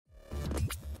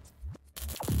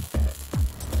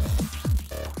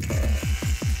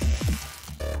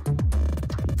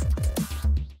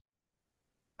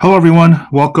Hello, everyone.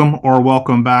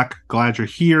 Welcome back. Glad you're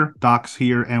here. Doc's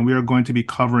here, and we are going to be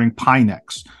covering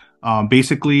Pionex.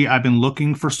 Basically, I've been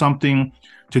looking for something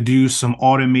to do some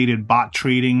automated bot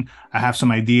trading. I have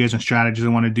some ideas and strategies I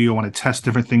want to do. I want to test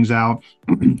different things out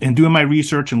and doing my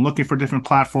research and looking for different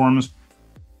platforms.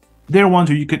 There are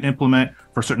ones where you can implement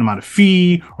for a certain amount of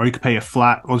fee, or you could pay a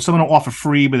flat, or some of them offer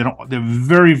free, but they're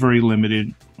very, very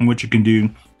limited in what you can do.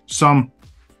 Some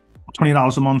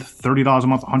 $20 a month, $30 a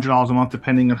month, $100 a month,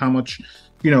 depending on how much,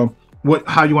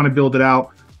 how you want to build it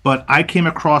out. But I came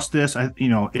across this,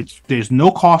 there's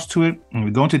no cost to it. And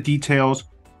we go into details.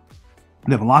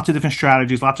 They have lots of different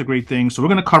strategies, lots of great things. So we're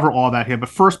going to cover all that here. But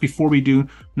first, before we do,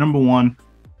 number one,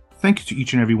 thank you to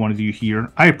each and every one of you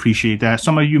here. I appreciate that.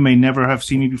 Some of you may never have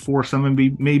seen me before. Some of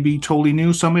you may be totally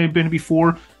new. Some may have been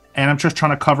before. And I'm just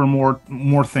trying to cover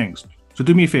more things. So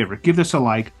do me a favor, give this a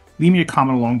like. Leave me a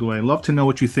comment along the way. I'd love to know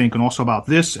what you think and also about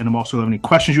this, and also have any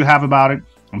questions you have about it.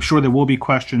 I'm sure there will be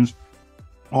questions.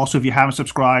 Also, if you haven't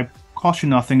subscribed, costs you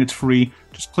nothing. It's free.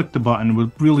 Just click the button. We'd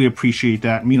really appreciate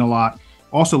that. Mean a lot.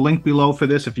 Also, link below for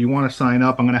this if you want to sign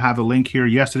up. I'm going to have a link here.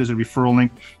 Yes, it is a referral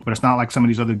link, but it's not like some of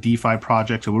these other DeFi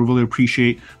projects. So we really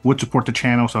appreciate, would support the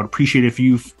channel. So I'd appreciate if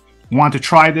you want to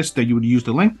try this, that you would use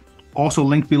the link. Also,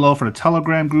 link below for the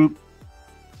Telegram group.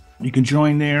 You can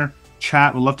join there.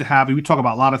 Chat, we'd love to have you. We talk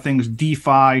about a lot of things: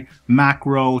 DeFi,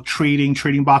 macro,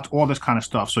 trading bots, all this kind of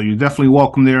stuff. So you're definitely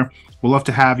welcome there. We'd love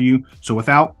to have you. So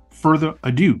without further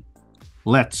ado,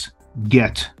 let's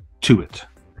get to it.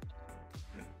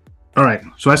 All right.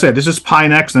 So I said this is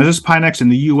Pionex. Now this is Pionex in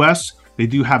the US. They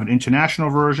do have an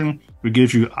international version. It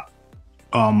gives you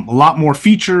a lot more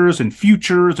features and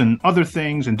futures and other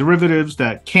things and derivatives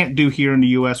that can't do here in the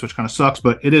US, which kind of sucks,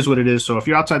 but it is what it is. So if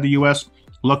you're outside the US,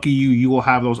 lucky you, you will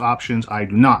have those options. I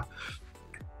do not.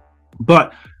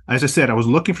 But as I said, I was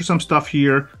looking for some stuff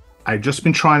here. I've just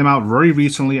been trying them out very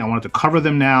recently. I wanted to cover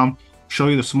them now, show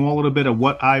you the small little bit of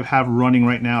what I have running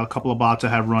right now, a couple of bots I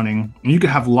have running. And you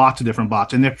can have lots of different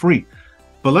bots, and they're free.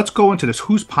 But let's go into this.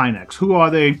 Who's Pionex? Who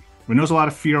are they? We know there's a lot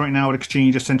of fear right now with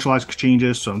exchanges, centralized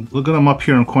exchanges. So look at them up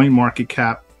here on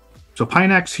CoinMarketCap. So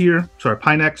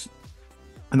Pionex.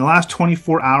 In the last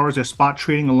 24 hours, their spot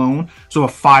trading alone is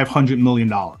over $500 million.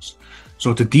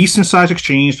 So it's a decent sized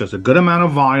exchange. There's a good amount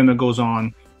of volume that goes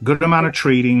on, good amount of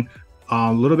trading.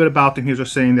 A little bit about them. Here's what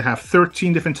saying they have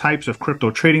 13 different types of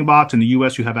crypto trading bots. In the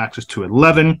US, you have access to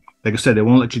 11. Like I said, they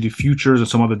won't let you do futures and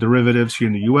some other derivatives here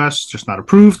in the US, just not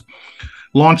approved.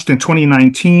 Launched in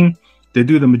 2019. They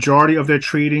do the majority of their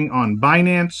trading on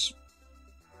Binance.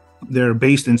 They're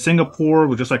based in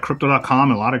Singapore, just like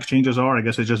crypto.com, and a lot of exchanges are. I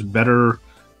guess it's just better,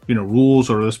 rules,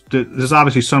 or there's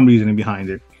obviously some reasoning behind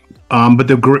it. But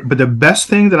the best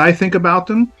thing that I think about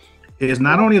them is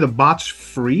not only are the bots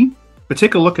free, but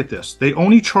take a look at this. They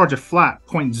only charge a flat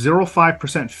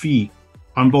 0.05% fee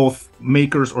on both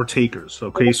makers or takers.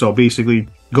 Okay, so basically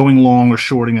going long or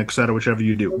shorting, etc., whichever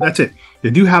you do. That's it. They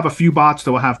do have a few bots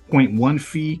that will have 0.1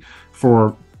 fee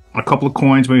for a couple of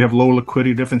coins, maybe have lower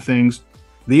liquidity, different things.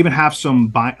 They even have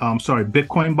some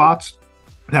Bitcoin bots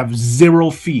have 0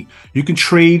 fee. You can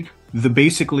trade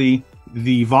basically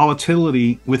the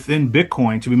volatility within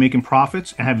Bitcoin to be making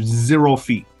profits and have 0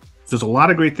 fee. There's a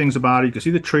lot of great things about it. You can see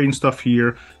the trading stuff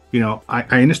here.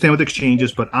 I understand with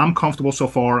exchanges, but I'm comfortable so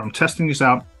far. I'm testing this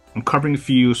out. I'm covering a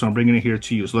few, so I'm bringing it here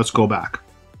to you. So let's go back.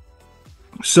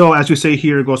 So as we say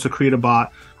here, it goes to create a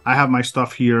bot. I have my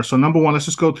stuff here. So number one, let's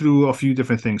just go through a few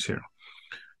different things here.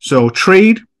 So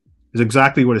trade is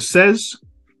exactly what it says.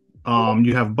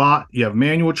 You have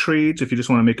manual trades if you just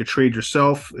want to make a trade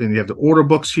yourself, and you have the order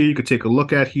books here you could take a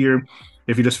look at here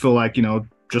if you just feel like,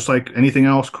 just like anything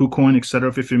else, KuCoin, etc.,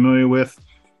 if you're familiar with.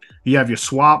 You have your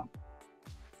swap,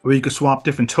 where you can swap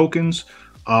different tokens.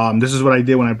 This is what I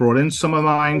did when I brought in some of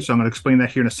mine, so I'm going to explain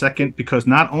that here in a second, because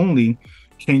not only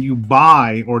can you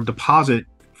buy or deposit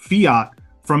fiat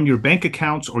from your bank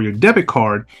accounts or your debit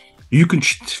card, you can,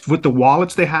 with the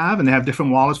wallets they have, and they have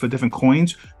different wallets for different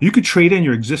coins, you could trade in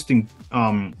your existing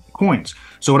coins.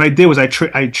 So what I did was I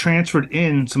transferred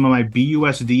in some of my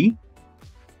BUSD.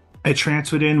 I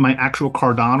transferred in my actual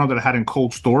Cardano that I had in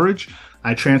cold storage.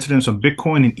 I transferred in some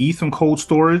Bitcoin and ETH in cold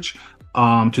storage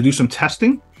to do some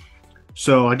testing.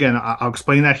 So again, I'll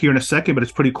explain that here in a second, but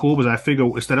it's pretty cool because I figure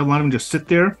instead of letting them just sit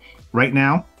there right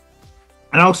now,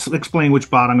 and I'll explain which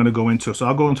bot I'm going to go into. So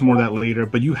I'll go into more of that later.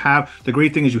 But the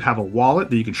great thing is you have a wallet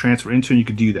that you can transfer into, and you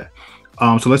can do that.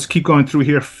 So let's keep going through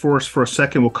here first for a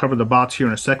second. We'll cover the bots here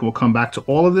in a second. We'll come back to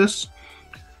all of this.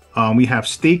 We have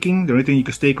staking. The only thing you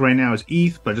can stake right now is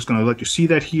ETH, but I'm just going to let you see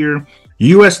that here.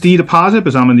 USD deposit,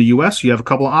 because I'm in the US, you have a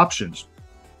couple of options.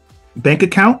 Bank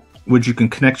account, which you can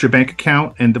connect your bank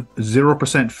account and the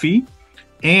 0% fee.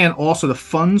 And also the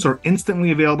funds are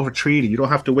instantly available for trading. You don't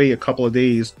have to wait a couple of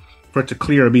days for it to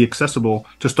clear or be accessible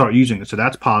to start using it. So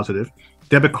that's positive.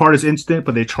 Debit card is instant,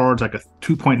 but they charge like a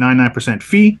 2.99%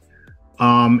 fee.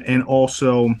 And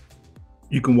also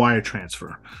you can wire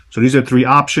transfer. So these are 3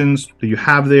 options that you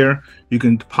have there. You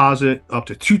can deposit up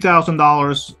to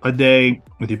 $2,000 a day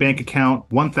with your bank account,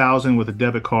 $1,000 with a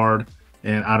debit card,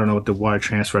 and I don't know what the wire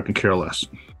transfer, I can care less.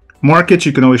 Markets,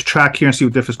 you can always track here and see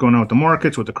what difference going on with the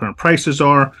markets, what the current prices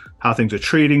are, how things are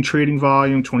trading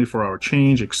volume, 24-hour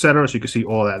change, etc. So you can see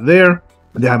all that there.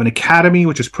 They have an academy,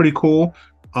 which is pretty cool.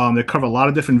 They cover a lot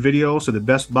of different videos. So the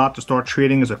best bot to start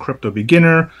trading as a crypto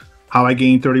beginner, how I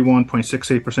gained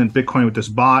 31.68% Bitcoin with this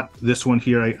bot. This one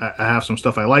here, I have some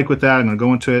stuff I like with that. I'm going to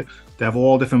go into it. They have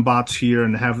all different bots here,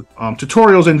 and they have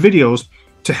tutorials and videos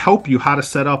to help you how to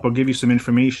set up or give you some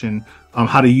information on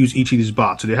how to use each of these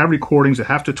bots. So they have recordings, they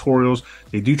have tutorials,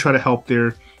 they do try to help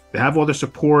there. They have all their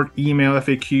support, email,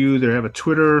 FAQ, they have a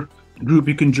Twitter group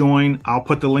you can join. I'll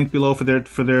put the link below for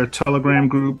their Telegram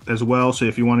group as well. So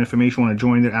if you want information, want to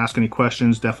join there, ask any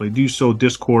questions, definitely do so.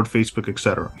 Discord, Facebook,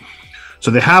 etc.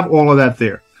 So they have all of that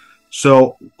there.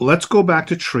 So let's go back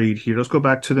to trade here. Let's go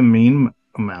back to the main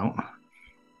amount.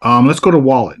 Let's go to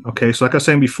wallet. Okay, so like I was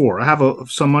saying before, I have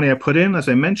some money I put in, as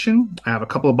I mentioned. I have a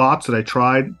couple of bots that I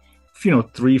tried,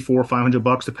 $300, $400,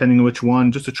 $500, depending on which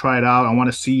one, just to try it out. I want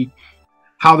to see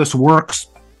how this works.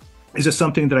 Is it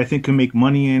something that I think can make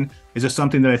money in? Is it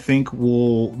something that I think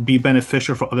will be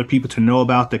beneficial for other people to know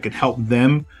about that could help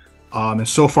them? And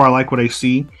so far, I like what I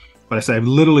see. But I said I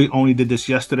literally only did this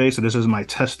yesterday, so this is my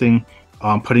testing,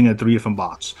 putting in 3 different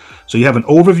bots. So you have an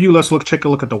overview. Let's take a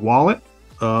look at the wallet.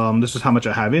 This is how much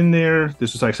I have in there.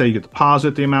 This is, like I say, you get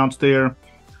deposit the amounts there.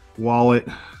 Wallet,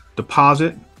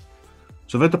 deposit.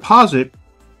 So if I deposit,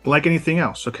 like anything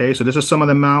else, okay? So this is some of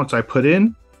the amounts I put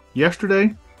in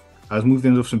yesterday. I was moved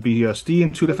into some BUSD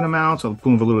in 2 different amounts. I'll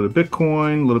move a little bit of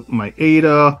Bitcoin, a little my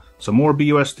ADA, some more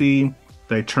BUSD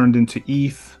that I turned into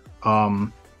ETH.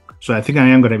 So I think I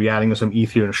am going to be adding some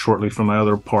ETH here shortly from my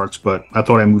other parts, but I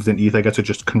thought I moved in ETH. I guess I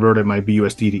just converted my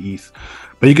BUSD to ETH.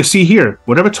 But you can see here,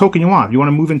 whatever token you want. If you want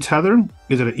to move in Tether,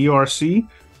 is it an ERC?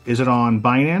 Is it on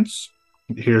Binance?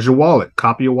 Here's your wallet.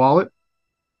 Copy your wallet,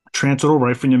 transfer it over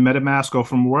right from your MetaMask or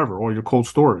from wherever, or your cold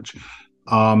storage.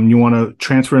 You want to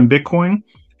transfer in Bitcoin?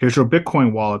 Here's your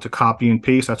Bitcoin wallet to copy and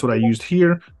paste. That's what I used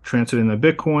here. Transfer it into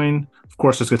Bitcoin. Of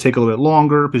course, it's going to take a little bit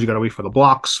longer because you got to wait for the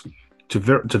blocks. To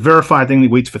verify, I think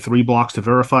it waits for 3 blocks to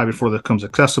verify before that becomes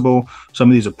accessible. Some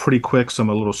of these are pretty quick, some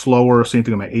are a little slower. Same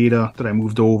thing with my ADA that I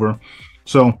moved over.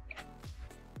 So,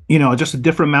 you know, just the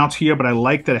different amounts here, but I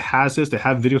like that it has this. They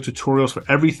have video tutorials for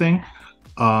everything.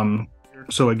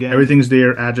 So again, everything's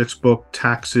there, address book,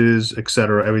 taxes,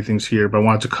 etc. Everything's here, but I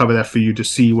wanted to cover that for you to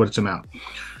see what it's about.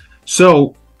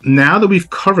 So now that we've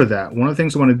covered that, one of the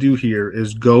things I want to do here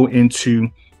is go into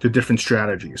the different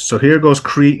strategies. So here goes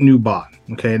create new bot.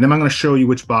 Okay, and then I'm going to show you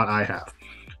which bot I have.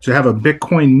 So I have a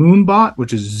Bitcoin Moon bot,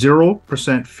 which is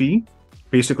 0% fee,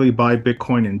 basically buy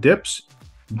Bitcoin in dips.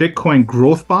 Bitcoin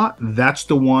Growth bot, that's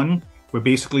the one where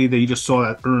basically you just saw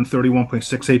that earn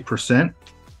 31.68%.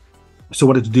 So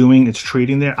what it's doing, it's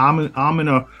trading there. I'm in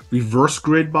a reverse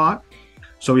grid bot.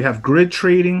 So we have grid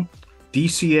trading,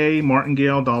 DCA,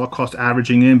 martingale, dollar cost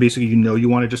averaging in. Basically, you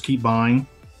want to just keep buying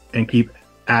and keep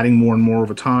adding more and more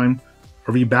over time.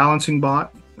 A rebalancing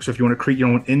bot. So if you want to create your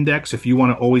own index, if you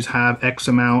want to always have X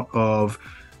amount of,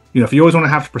 if you always want to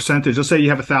have a percentage, let's say you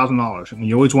have $1,000 and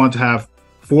you always want to have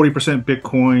 40%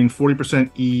 Bitcoin, 40%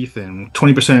 ETH, and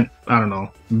 20%, I don't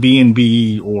know,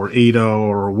 BNB or ADA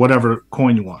or whatever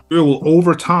coin you want. It will,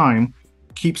 over time,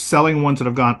 keep selling ones that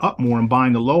have gone up more and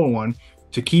buying the lower one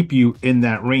to keep you in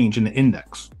that range in the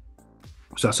index.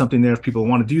 So that's something there if people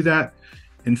want to do that.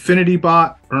 Infinity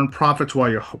bot, earn profits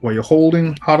while you're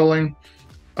hodling.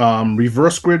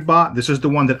 Reverse grid bot, this is the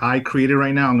one that I created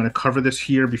right now. I'm going to cover this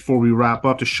here before we wrap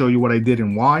up to show you what I did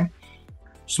and why.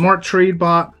 Smart trade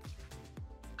bot,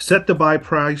 set the buy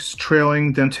price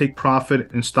trailing, then take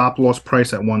profit and stop loss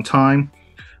price at one time.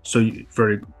 So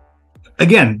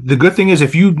again, the good thing is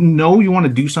if you know you want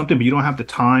to do something but you don't have the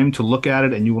time to look at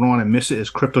it and you don't want to miss it, as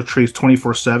crypto trades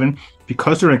 24/7,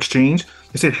 because they're an exchange,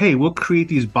 they said, hey, we'll create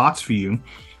these bots for you.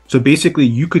 So basically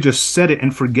you could just set it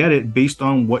and forget it based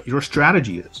on what your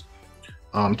strategy is.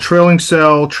 Trailing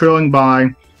sell, trailing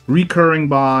buy, recurring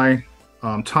buy,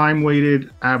 time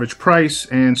weighted, average price,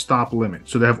 and stop limit.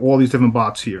 So they have all these different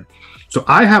bots here. So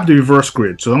I have the reverse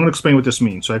grid. So I'm going to explain what this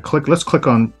means. So let's click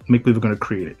on make believe we're going to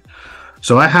create it.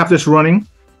 So I have this running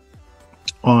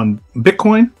on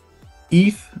Bitcoin,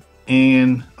 ETH,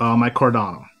 and my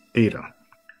Cardano, ADA.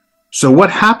 So what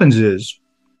happens is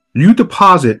you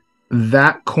deposit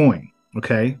that coin.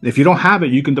 Okay. If you don't have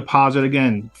it, you can deposit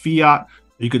again, fiat,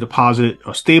 you could deposit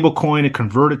a stable coin and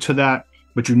convert it to that,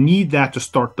 but you need that to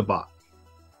start the bot.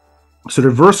 So the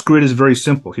reverse grid is very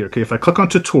simple here. Okay. If I click on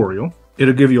tutorial,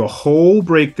 it'll give you a whole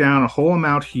breakdown, a whole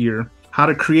amount here, how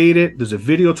to create it. There's a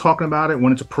video talking about it,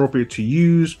 when it's appropriate to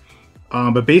use.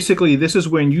 But basically, this is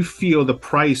when you feel the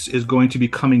price is going to be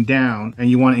coming down and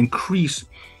you want to increase.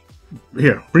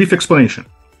 Here, brief explanation.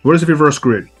 What is the reverse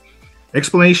grid?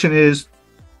 Explanation is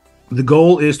the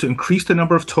goal is to increase the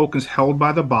number of tokens held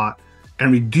by the bot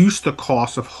and reduce the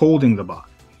cost of holding the bot.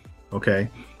 Okay,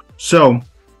 so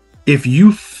if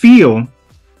you feel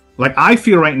like I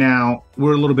feel right now,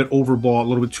 we're a little bit overbought, a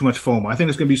little bit too much FOMO. I think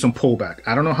there's going to be some pullback.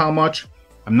 I don't know how much.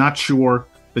 I'm not sure,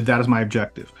 but that is my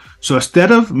objective. So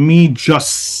instead of me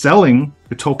just selling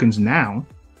the tokens now,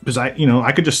 because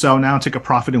I could just sell now and take a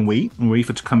profit and wait for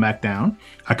it to come back down.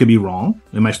 I could be wrong.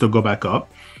 It might still go back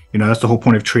up. That's the whole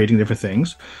point of trading different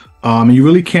things. And you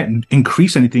really can't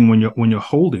increase anything when you're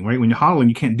holding, right? When you're hodling,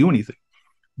 you can't do anything.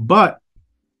 But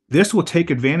this will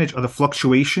take advantage of the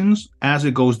fluctuations as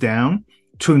it goes down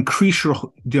to increase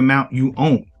the amount you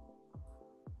own.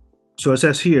 So it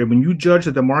says here, when you judge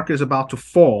that the market is about to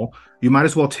fall, you might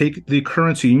as well take the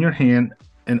currency in your hand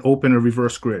and open a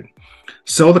reverse grid.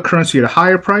 Sell the currency at a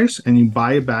higher price and you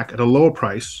buy it back at a lower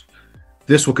price.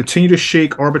 This will continue to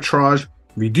shake arbitrage,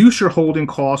 reduce your holding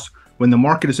costs. When the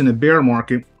market is in a bear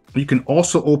market, you can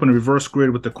also open a reverse grid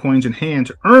with the coins in hand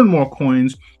to earn more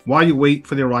coins while you wait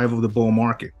for the arrival of the bull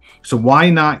market. So why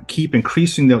not keep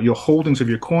increasing your holdings of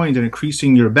your coins and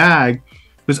increasing your bag?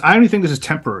 Because I only think this is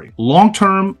temporary. Long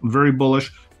term, very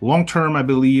bullish. Long term, I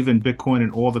believe in Bitcoin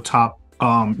and all the top,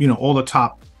 all the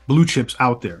top blue chips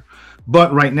out there.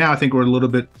 But right now, I think we're a little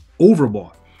bit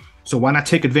overbought. So why not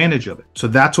take advantage of it? So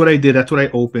that's what I did. That's what I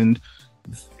opened.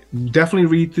 Definitely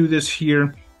read through this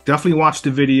here. Definitely watch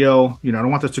the video. I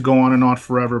don't want this to go on and on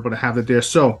forever, but I have it there.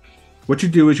 So what you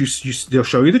do is they'll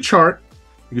show you the chart.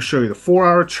 You can show you the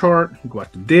 4-hour chart. You go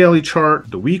at the daily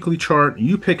chart, the weekly chart.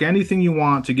 You pick anything you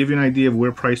want to give you an idea of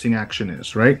where pricing action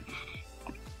is, right?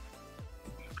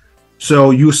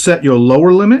 So you set your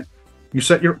lower limit. You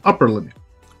set your upper limit.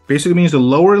 Basically means the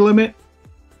lower limit.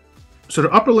 So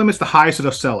the upper limit is the highest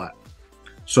it'll sell at.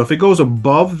 So if it goes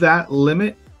above that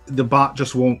limit, the bot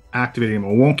just won't activate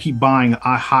anymore. It won't keep buying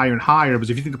higher and higher, because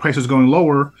if you think the price is going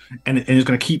lower and it's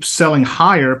going to keep selling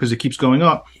higher because it keeps going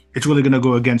up, it's really going to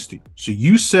go against you. So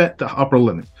you set the upper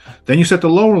limit. Then you set the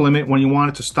lower limit when you want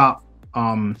it to stop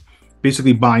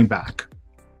basically buying back.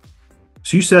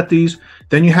 So you set these.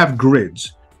 Then you have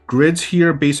grids. Grids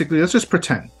here, basically, let's just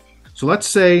pretend. So let's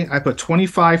say I put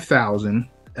 25,000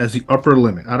 as the upper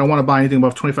limit. I don't want to buy anything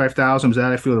above 25,000 because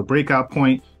that I feel the breakout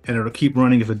point and it'll keep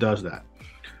running if it does that.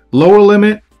 Lower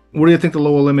limit, what do you think the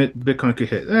lower limit Bitcoin could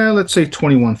hit? Let's say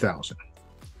 21,000.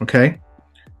 Okay.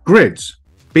 Grids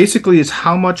basically is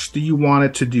how much do you want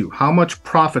it to do? How much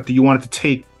profit do you want it to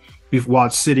take while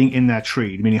it's sitting in that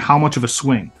trade? Meaning how much of a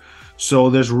swing? So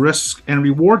there's risks and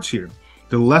rewards here.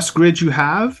 The less grids you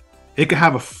have, it could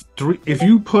have a 3. If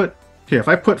you put here, if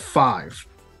I put 5,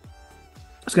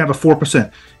 it's gonna have a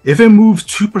 4%. If it moves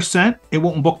 2%, it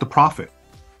won't book the profit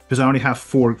because I only have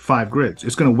 5 grids.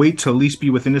 It's gonna wait to at least be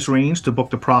within this range to book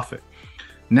the profit.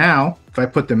 Now, if I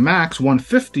put the max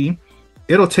 150,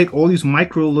 it'll take all these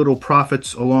micro little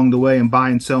profits along the way and buy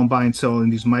and sell in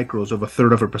these micros of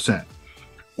 1/3%.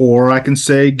 Or I can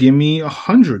say, give me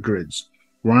 100 grids.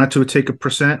 Run it to take a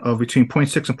percent of between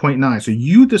 0.6 and 0.9. So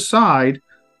you decide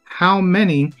how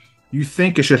many you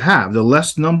think it should have. The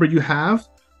less number you have,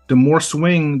 the more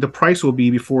swing the price will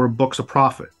be before it books a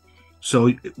profit.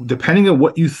 So depending on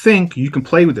what you think, you can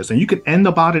play with this. And you can end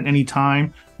the bot at any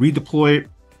time, redeploy it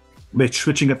by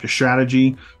switching up your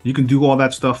strategy. You can do all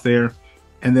that stuff there.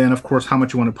 And then, of course, how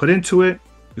much you want to put into it.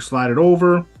 You slide it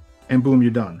over, and boom,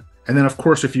 you're done. And then, of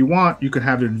course, if you want, you can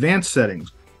have the advanced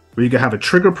settings, where you can have a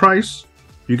trigger price,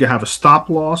 you can have a stop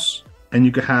loss, and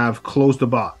you can have close the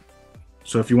bot.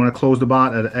 So if you want to close the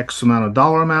bot at an X amount of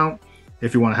dollar amount,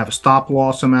 if you want to have a stop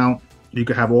loss amount, you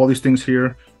can have all these things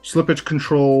here. Slippage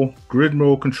control, grid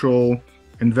mode control,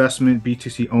 investment,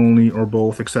 BTC only, or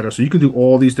both, etc. So you can do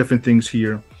all these different things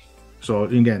here. So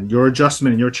again, your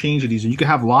adjustment and your change of these, and you can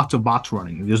have lots of bots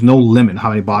running. There's no limit how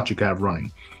many bots you can have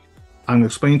running. I'm going to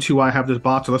explain to you why I have this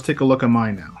bot. So let's take a look at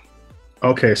mine now.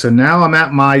 Okay, so now I'm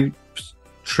at my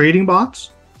trading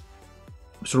bots.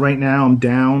 So right now I'm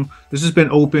down. This has been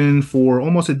open for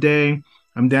almost a day.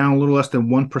 I'm down a little less than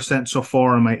 1% so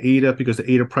far on my ADA because the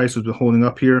ADA price has been holding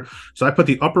up here. So I put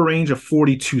the upper range of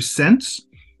 42 cents.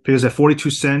 because at 42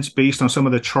 cents, based on some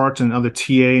of the charts and other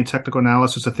TA and technical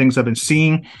analysis of things I've been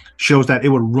seeing, shows that it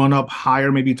would run up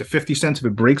higher, maybe to 50 cents if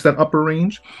it breaks that upper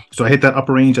range. So I hit that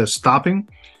upper range as stopping,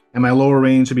 and my lower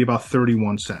range would be about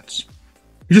 31 cents.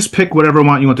 You just pick whatever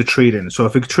amount you want to trade in. So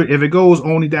if it goes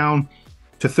only down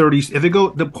to 30,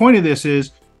 the point of this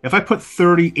is, if I put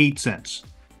 38 cents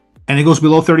and it goes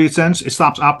below 38 cents, it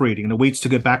stops operating and it waits to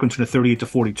get back into the 38 to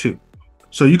 42.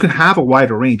 So you can have a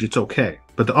wider range, it's okay.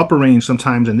 But the upper range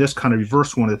sometimes in this kind of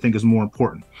reverse one, I think is more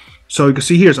important. So you can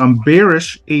see here, I'm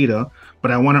bearish ADA,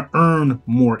 but I want to earn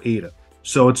more ADA.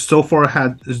 So it's so far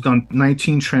has done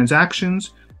 19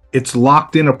 transactions. It's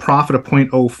locked in a profit of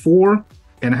 0.04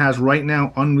 and it has right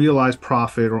now unrealized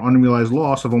profit or unrealized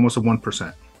loss of almost a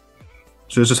 1%.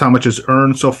 So this is how much it's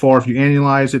earned so far. If you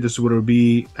annualize it, this is what it would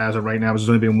be as of right now. It's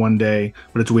only been 1 day,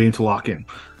 but it's waiting to lock in.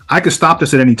 I could stop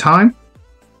this at any time.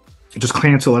 Just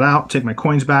cancel it out, take my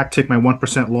coins back, take my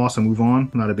 1% loss and move on.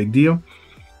 Not a big deal.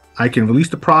 I can release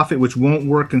the profit, which won't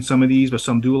work in some of these, but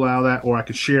some do allow that. Or I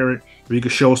could share it, or you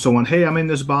could show someone, hey, I'm in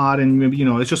this bot, and maybe, you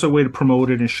know, it's just a way to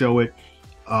promote it and show it.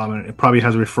 And it probably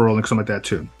has a referral link, something like that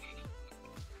too.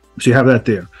 So you have that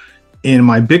there. In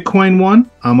my Bitcoin one,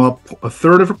 I'm up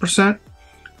 1/3%.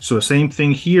 So the same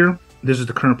thing here. This is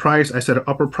the current price. I set an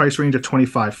upper price range of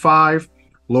 25.5,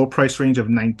 low price range of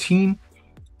 19.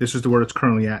 This is where it's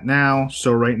currently at now.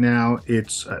 So right now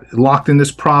it's locked in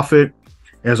this profit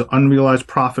as an unrealized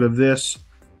profit of this.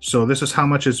 So this is how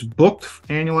much it's booked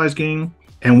annualized gain.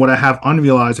 And what I have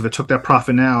unrealized, if I took that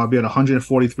profit now, I'd be at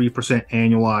 143%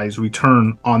 annualized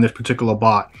return on this particular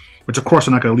bot, which of course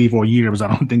I'm not going to leave all year because I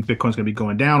don't think Bitcoin's going to be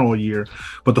going down all year.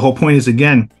 But the whole point is,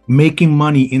 again, making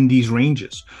money in these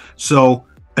ranges. So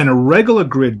in a regular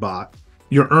grid bot,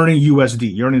 you're earning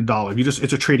USD, you're earning $1.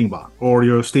 It's a trading bot, or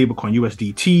your stablecoin,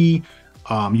 USDT,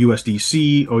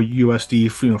 USDC, or USD,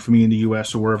 for me in the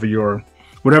US, or whatever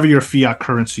your fiat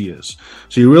currency is.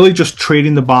 So you're really just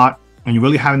trading the bot, and you're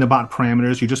really having the bot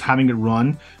parameters. You're just having it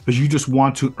run because you just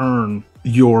want to earn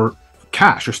your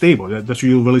cash or stable. That's what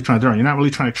you're really trying to earn. You're not really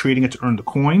trying to trading it to earn the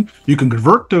coin. You can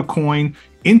convert the coin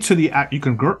into you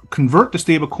can convert the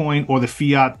stable coin or the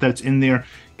fiat that's in there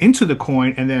into the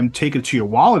coin and then take it to your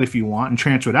wallet if you want and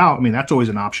transfer it out. I mean, that's always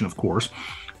an option, of course.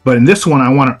 But in this one, I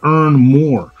want to earn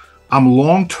more. I'm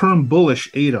long-term bullish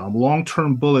ADA. I'm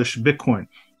long-term bullish Bitcoin.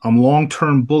 I'm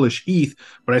long-term bullish ETH,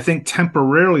 but I think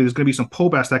temporarily there's going to be some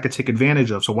pullbacks that I could take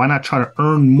advantage of. So why not try to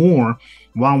earn more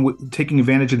while I'm taking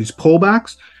advantage of these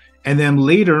pullbacks, and then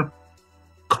later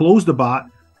close the bot,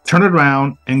 turn it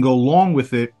around, and go long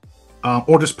with it,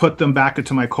 or just put them back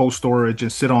into my cold storage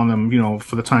and sit on them,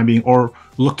 for the time being, or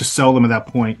look to sell them at that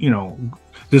point.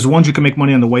 There's ones you can make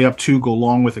money on the way up to, go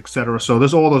long with, etc. So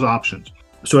there's all those options.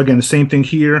 So again, the same thing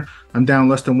here. I'm down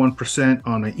less than 1%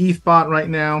 on the ETH bot right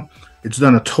now. It's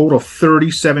done a total of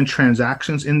 37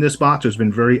 transactions in this bot. So it's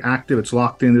been very active. It's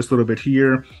locked in this little bit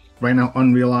here. Right now,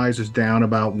 unrealized is down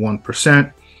about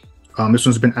 1%. This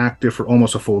one's been active for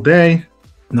almost a full day.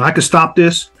 Now I could stop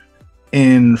this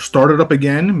and start it up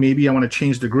again. Maybe I want to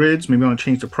change the grids. Maybe I want to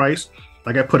change the price.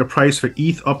 Like I put a price for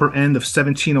ETH upper end of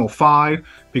 1705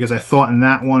 because I thought in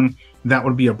that one, that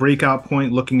would be a breakout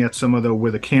point, looking at some of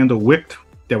where the candle wicked,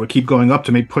 that would keep going up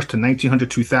to maybe push to 1900,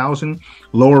 2000.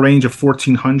 Lower range of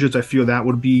 1400s. I feel that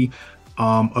would be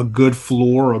a good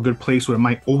floor or a good place where it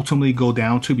might ultimately go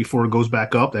down to before it goes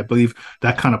back up. I believe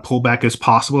that kind of pullback is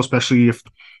possible, especially if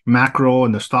macro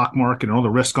and the stock market and all the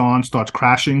risk on starts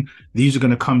crashing. These are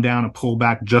going to come down and pull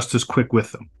back just as quick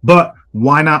with them. But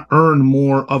why not earn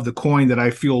more of the coin that I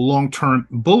feel long-term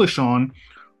bullish on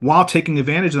while taking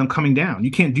advantage of them coming down?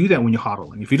 You can't do that when you're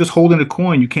hodling. If you're just holding a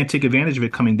coin, you can't take advantage of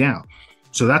it coming down.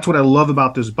 So that's what I love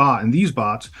about this bot and these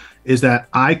bots, is that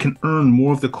I can earn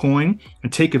more of the coin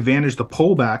and take advantage of the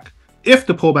pullback. If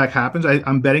the pullback happens,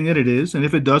 I'm betting that it is. And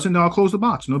if it doesn't, then I'll close the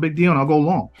bots. No big deal, and I'll go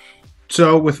long.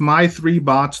 So with my 3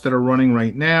 bots that are running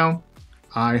right now,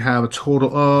 I have a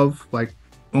total of like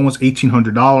almost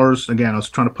 $1,800. Again, I was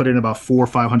trying to put in about $400 or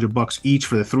 $500 each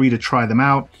for the 3 to try them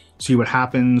out, see what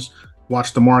happens,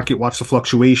 watch the market, watch the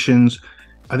fluctuations.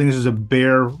 I think this is a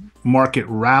bear market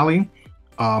rally.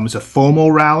 It's a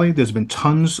FOMO rally. There's been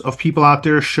tons of people out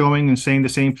there showing and saying the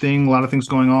same thing. A lot of things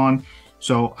going on.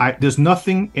 So there's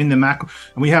nothing in the macro.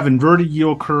 And we have inverted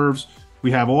yield curves.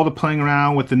 We have all the playing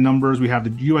around with the numbers. We have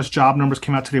the U.S. job numbers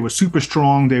came out today, were super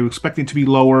strong. They were expecting to be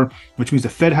lower, which means the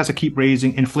Fed has to keep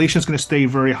raising. Inflation is going to stay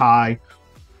very high.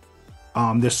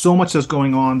 There's so much that's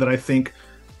going on that I think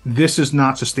this is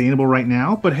not sustainable right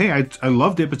now. But hey, I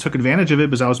loved it, but took advantage of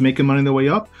it because I was making money on the way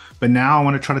up. But now I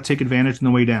want to try to take advantage on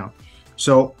the way down.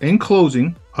 So in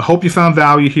closing, I hope you found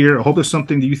value here. I hope it's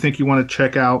something that you think you want to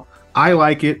check out. I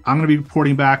like it. I'm going to be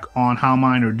reporting back on how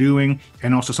mine are doing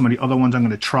and also some of the other ones I'm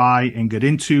going to try and get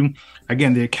into.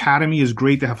 Again, the Academy is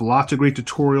great. They have lots of great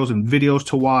tutorials and videos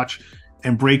to watch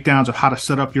and breakdowns of how to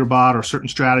set up your bot or certain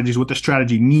strategies, what the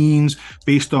strategy means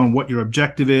based on what your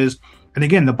objective is. And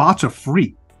again, the bots are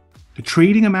free. The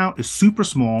trading amount is super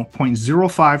small,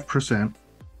 0.05%.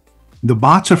 The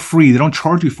bots are free. They don't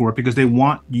charge you for it because they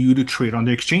want you to trade on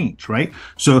the exchange, right?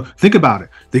 So think about it.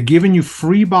 They're giving you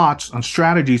free bots on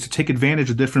strategies to take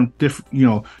advantage of different,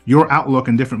 your outlook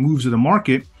and different moves of the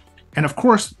market. And of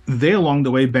course, they along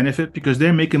the way benefit because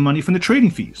they're making money from the trading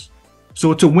fees.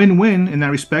 So it's a win-win in that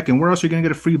respect. And where else are you going to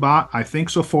get a free bot? I think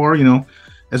so far,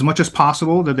 as much as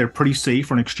possible that they're pretty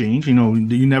safe on exchange.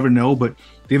 You never know, but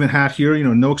they even had here,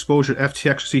 no exposure to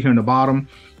FTX, you see here in the bottom.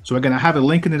 So again, I have a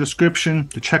link in the description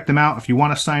to check them out. If you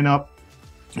want to sign up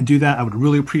and do that, I would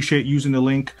really appreciate using the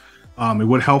link. It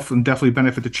would help and definitely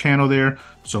benefit the channel there.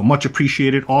 So much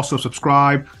appreciated. Also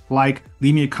subscribe, like,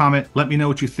 leave me a comment. Let me know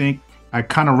what you think. I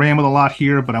kind of rambled a lot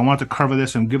here, but I wanted to cover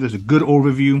this and give this a good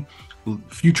overview.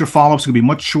 Future follow-ups are going to be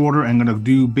much shorter. I'm going to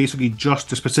do basically just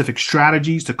the specific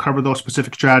strategies to cover those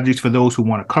specific strategies for those who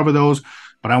want to cover those.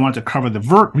 But I wanted to cover the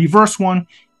reverse one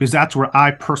because that's where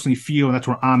I personally feel and that's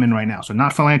where I'm in right now. So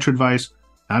not financial advice,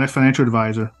 not a financial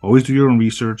advisor. Always do your own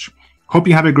research. Hope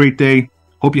you have a great day.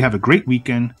 Hope you have a great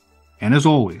weekend. And as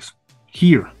always,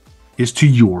 here is to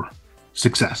your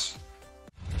success.